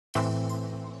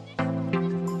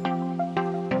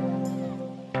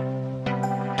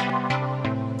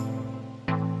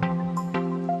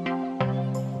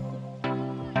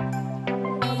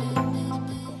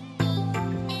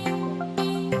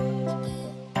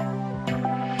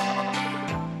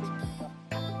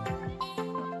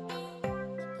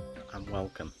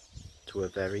to a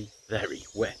very, very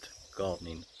wet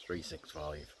gardening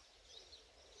 365.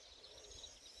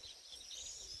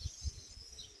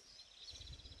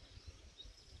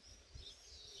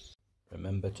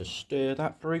 Remember to stir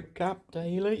that fruit cap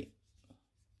daily.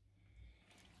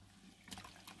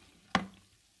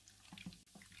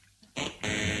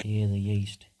 Hear the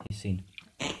yeast hissing.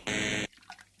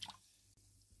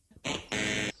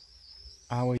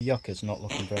 Our yucca's not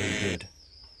looking very good.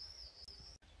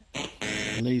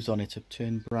 The leaves on it have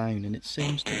turned brown, and it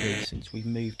seems to be since we've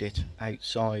moved it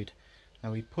outside.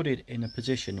 Now we put it in a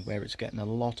position where it's getting a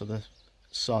lot of the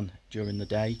sun during the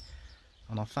day,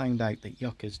 and I found out that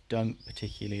yuccas don't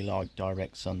particularly like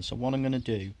direct sun, so what I'm going to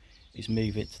do is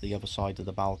move it to the other side of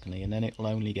the balcony, and then it'll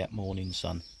only get morning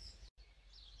sun.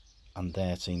 And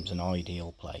there seems an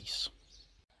ideal place.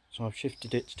 So I've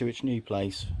shifted it to its new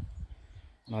place,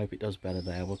 and I hope it does better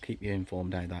there. We'll keep you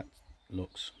informed how that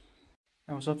looks.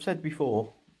 Now, as I've said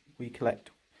before, we collect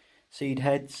seed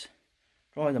heads,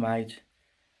 dry them out,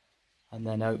 and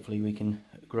then hopefully we can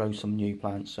grow some new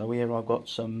plants. So here I've got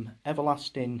some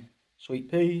everlasting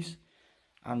sweet peas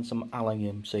and some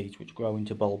allium seeds which grow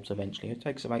into bulbs eventually. It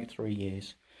takes about 3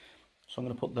 years. So I'm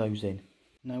going to put those in.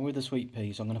 Now with the sweet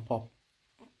peas I'm going to pop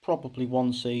probably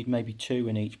 1 seed, maybe 2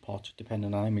 in each pot,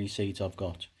 depending on how many seeds I've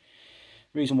got.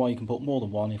 Reason why you can put more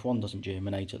than 1, if one doesn't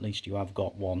germinate, at least you have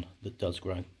got one that does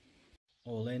grow.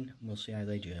 All in, and we'll see how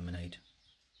they germinate.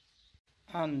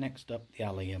 And next up, the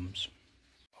alliums.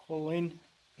 All in,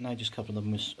 now just cover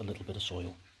them with a little bit of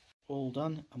soil. All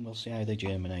done, and we'll see how they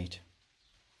germinate.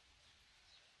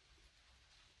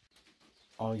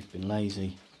 I've been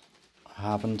lazy. I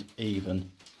haven't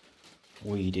even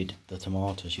weeded the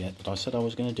tomatoes yet that I said I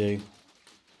was going to do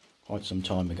quite some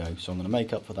time ago, so I'm going to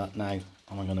make up for that now, and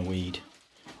I'm going to weed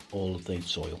all of the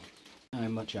soil.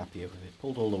 I'm much happier with it.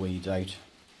 Pulled all the weeds out,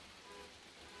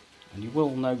 and you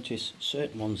will notice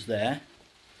certain ones there.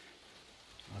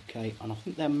 Okay, and I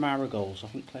think they're marigolds. I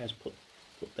think Claire's put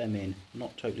them in, I'm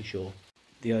not totally sure.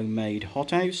 The homemade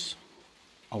hothouse.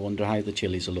 I wonder how the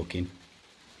chillies are looking.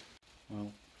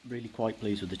 Well, really quite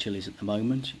pleased with the chillies at the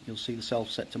moment. You'll see the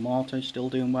self-set tomatoes still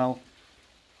doing well.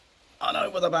 And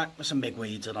over the back with some big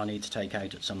weeds that I need to take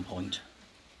out at some point.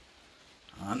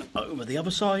 And over the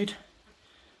other side,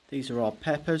 these are our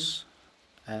peppers.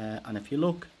 And if you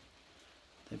look,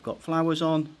 they've got flowers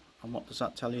on. And what does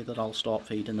that tell you? That I'll start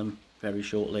feeding them very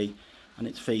shortly. And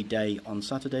it's feed day on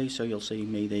Saturday, so you'll see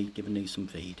me giving these some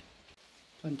feed.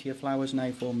 Plenty of flowers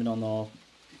now forming on our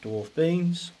dwarf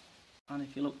beans. And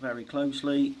if you look very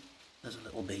closely, there's a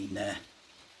little bean there.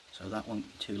 So that won't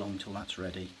be too long till that's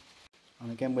ready.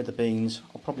 And again with the beans,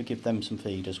 I'll probably give them some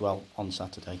feed as well on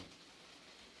Saturday.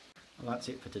 Well, that's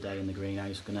it for today in the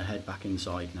greenhouse. Going to head back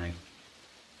inside now.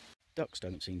 Ducks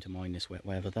don't seem to mind this wet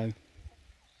weather though.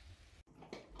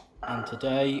 And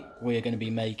today we're going to be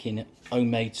making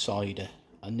homemade cider,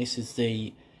 and this is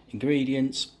the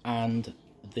ingredients and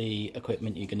the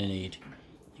equipment you're going to need.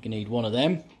 You're going to need one of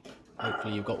them.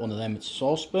 Hopefully you've got one of them. It's a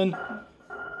saucepan.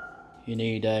 You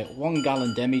need a 1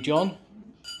 gallon demijohn.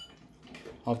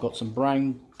 I've got some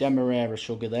brown demerara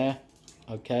sugar there.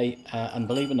 Okay, and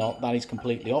believe it or not, that is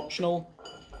completely optional.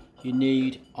 You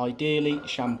need ideally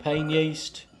champagne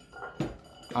yeast,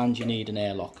 and you need an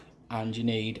airlock, and you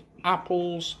need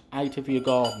apples out of your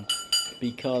garden,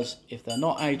 because if they're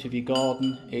not out of your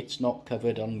garden, it's not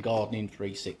covered on Gardening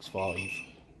 365.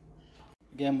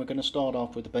 Again, we're going to start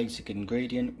off with the basic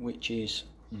ingredient, which is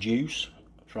juice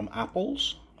from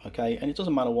apples. Okay, and it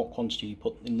doesn't matter what quantity you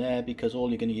put in there, because all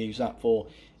you're going to use that for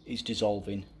is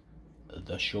dissolving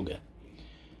the sugar.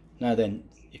 Now then,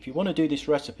 if you want to do this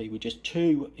recipe with just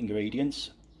 2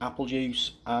 ingredients, apple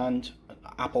juice and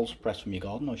apples pressed from your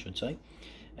garden, I should say.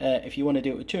 If you want to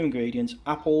do it with 2 ingredients,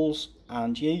 apples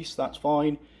and yeast, that's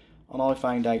fine. And I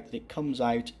found out that it comes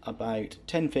out about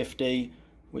 1050,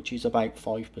 which is about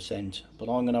 5%. But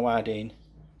I'm going to add in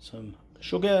some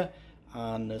sugar,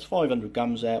 and there's 500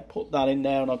 grams there. Put that in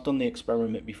there, and I've done the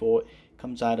experiment before. It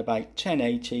comes out about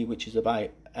 1080, which is about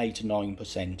 8 to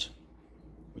 9%,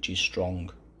 which is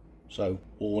strong. So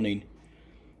warning,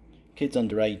 kids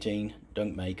under 18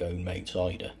 don't make homemade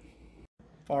cider.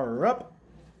 Fire up.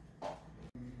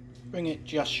 Bring it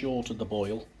just short of the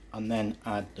boil, and then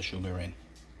add the sugar in.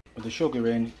 With the sugar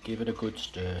in, give it a good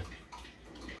stir.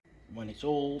 When it's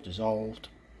all dissolved,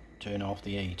 turn off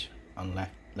the heat and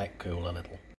let cool a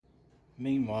little.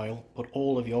 Meanwhile, put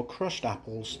all of your crushed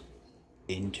apples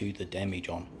into the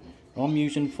demijohn. I'm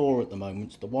using 4 at the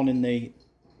moment, the one in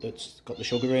that's got the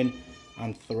sugar in,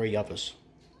 and 3 others.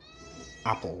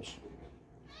 Apples.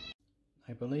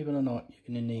 Now, believe it or not,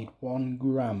 you're going to need 1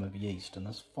 gram of yeast, and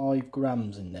there's 5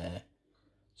 grams in there.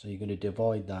 So you're going to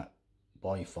divide that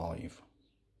by 5.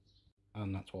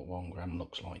 And that's what 1 gram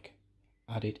looks like.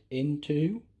 Add it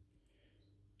into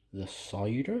the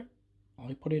cider.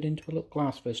 I put it into a little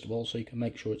glass first of all so you can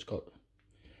make sure it's got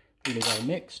really well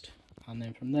mixed, and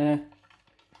then from there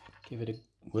give it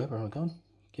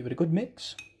a good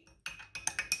mix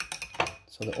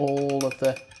so that all of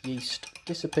the yeast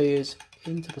disappears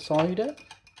into the cider.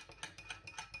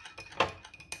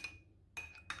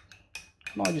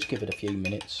 And I just give it a few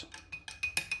minutes.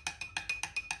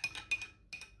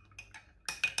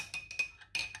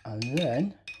 And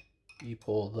then you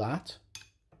pour that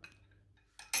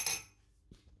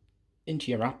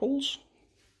into your apples,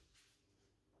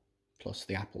 plus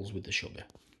the apples with the sugar.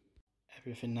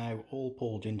 Everything now all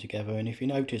poured in together, and if you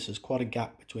notice there's quite a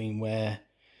gap between where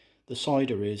the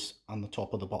cider is and the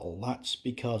top of the bottle. That's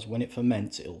because when it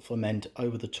ferments, it'll ferment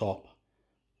over the top.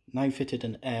 Now fitted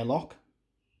an airlock,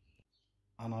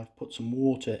 and I've put some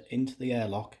water into the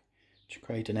airlock to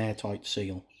create an airtight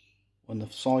seal. When the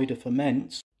cider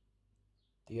ferments,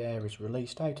 the air is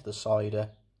released out of the cider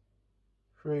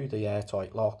through the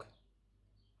airtight lock,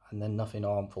 and then nothing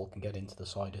harmful can get into the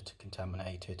cider to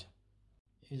contaminate it.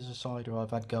 Here's a cider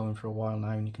I've had going for a while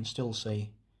now, and you can still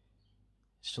see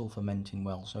it's still fermenting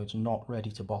well, so it's not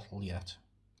ready to bottle yet.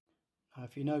 Now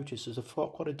if you notice, there's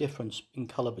quite a difference in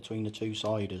colour between the two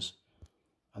ciders,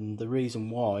 and the reason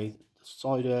why, the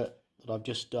cider that I've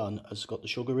just done has got the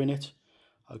sugar in it,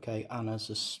 okay, and as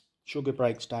the sugar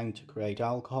breaks down to create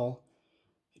alcohol,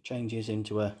 it changes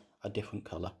into a different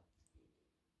colour.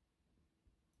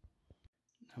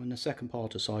 Now in the second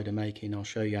part of cider making, I'll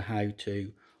show you how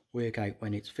to work out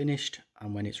when it's finished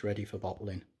and when it's ready for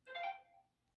bottling.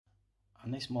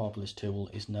 And this marvellous tool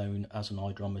is known as an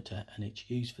hydrometer, and it's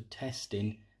used for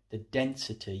testing the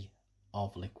density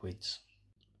of liquids.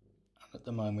 And at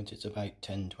the moment it's about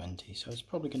 1020, so it's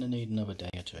probably going to need another day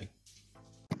or two.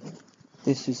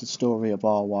 This is the story of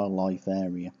our wildlife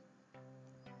area.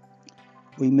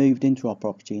 We moved into our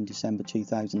property in December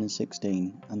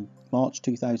 2016, and March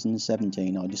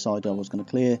 2017 I decided I was going to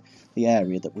clear the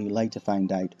area that we later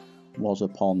found out was a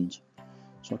pond.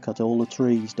 So I cut all the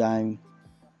trees down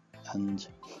and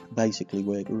basically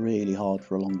worked really hard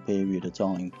for a long period of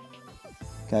time.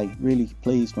 Okay, really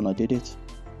pleased when I did it.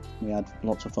 We had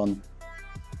lots of fun,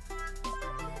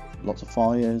 lots of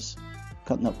fires,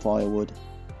 cutting up firewood.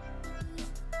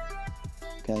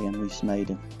 Okay, and we just made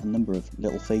a number of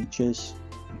little features,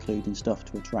 including stuff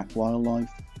to attract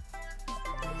wildlife.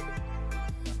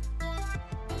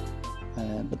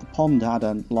 But the pond had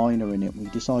a liner in it. We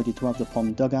decided to have the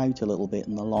pond dug out a little bit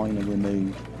and the liner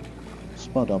removed.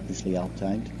 Spud obviously helped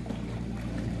out.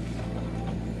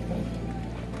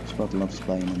 Spud loves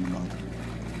playing in the mud.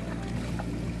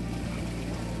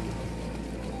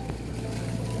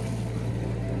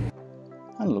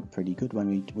 And it looked pretty good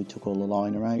when we took all the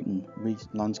liner out and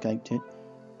landscaped it.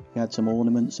 We had some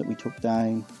ornaments that we took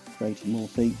down, created more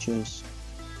features.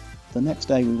 The next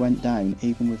day we went down,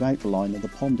 even without the liner, the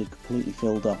pond had completely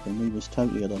filled up and we was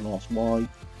totally at a loss. Why? And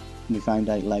we found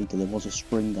out later there was a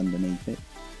spring underneath it.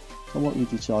 So what we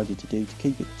decided to do to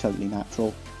keep it totally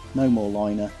natural, no more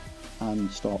liner, and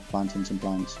start planting some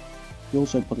plants. We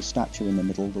also put a statue in the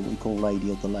middle that we call Lady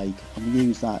of the Lake, and we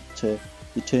use that to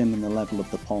determine the level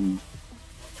of the pond.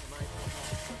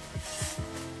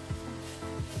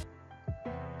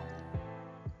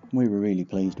 We were really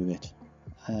pleased with it,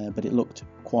 but it looked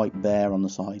quite bare on the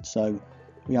side, so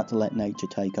we had to let nature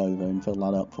take over and fill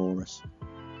that up for us.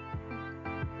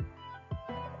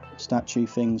 Statue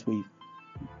things we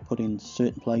put in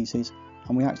certain places,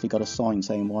 and we actually got a sign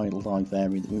saying wildlife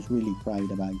area that we was really proud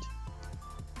about.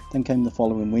 Then came the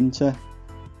following winter.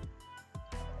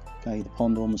 Okay, the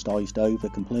pond almost iced over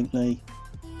completely.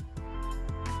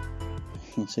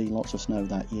 You can see lots of snow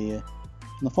that year.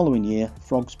 And the following year,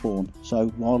 frog spawn,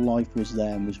 so wildlife was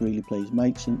there and was really pleased.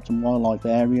 Made some wildlife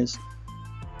areas,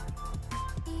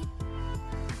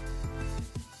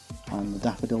 and the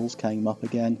daffodils came up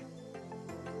again,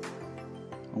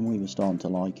 and we were starting to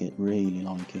like it, really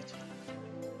like it.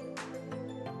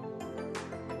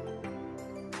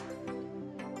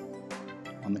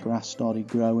 And the grass started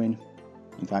growing,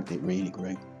 in fact it really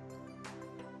grew.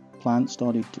 Plants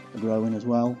started growing as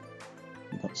well.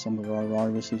 We've got some of our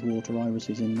irises, water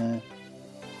irises in there.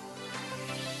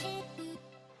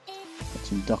 Got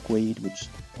some duckweed, which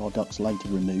our ducks later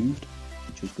removed,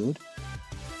 which was good.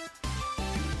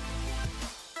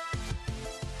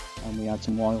 And we had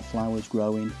some wildflowers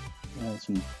growing,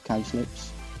 some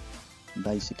cowslips. And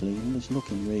basically, it was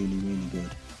looking really, really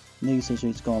good. And these, as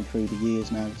it's gone through the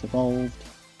years now, it's evolved.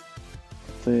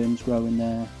 Ferns growing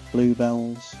there,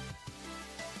 bluebells.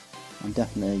 And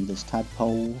definitely there's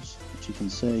tadpoles, which you can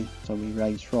see, so we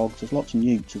raise frogs. There's lots of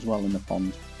newts as well in the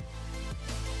pond.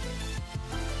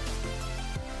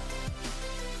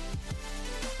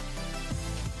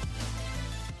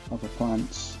 Other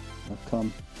plants have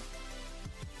come.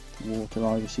 Water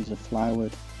irises have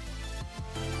flowered.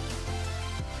 It's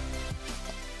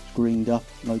greened up,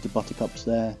 loads of buttercups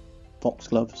there,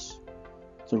 foxgloves.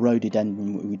 There's a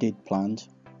rhododendron that we did plant.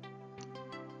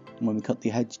 And when we cut the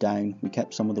hedge down, we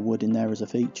kept some of the wood in there as a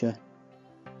feature.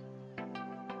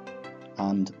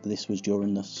 And this was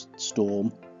during the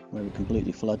storm where it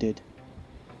completely flooded.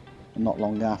 And not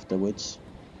long afterwards,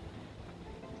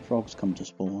 the frogs come to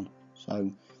spawn.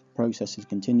 So the process has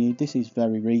continued. This is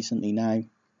very recently now.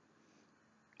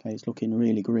 Okay, it's looking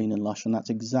really green and lush, and that's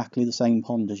exactly the same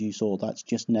pond as you saw. That's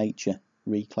just nature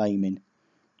reclaiming,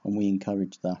 and we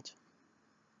encourage that.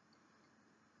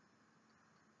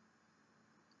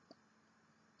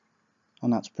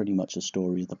 And that's pretty much the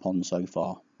story of the pond so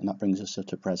far, and that brings us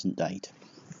to present date.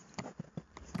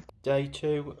 Day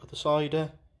 2 of the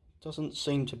cider doesn't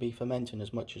seem to be fermenting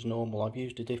as much as normal. I've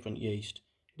used a different yeast.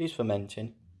 It is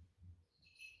fermenting.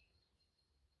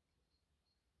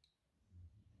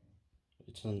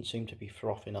 It doesn't seem to be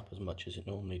frothing up as much as it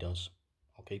normally does.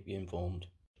 I'll keep you informed.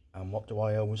 And what do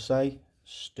I always say?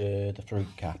 Stir the fruit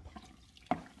cap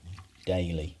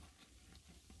daily.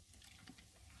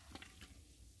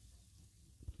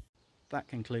 That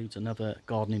concludes another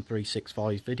Gardening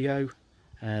 365 video.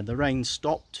 The rain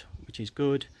stopped, which is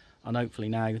good, and hopefully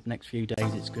now the next few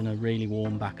days it's going to really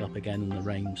warm back up again and the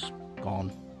rain's gone,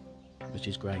 which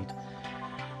is great.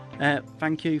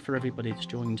 Thank you for everybody that's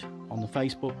joined on the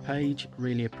Facebook page,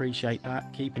 really appreciate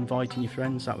that. Keep inviting your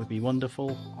friends, that would be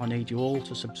wonderful. I need you all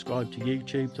to subscribe to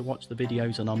YouTube to watch the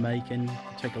videos that I'm making.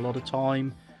 It take a lot of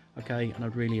time, okay, and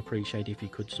I'd really appreciate if you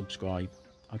could subscribe.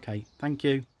 Okay, thank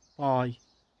you, bye.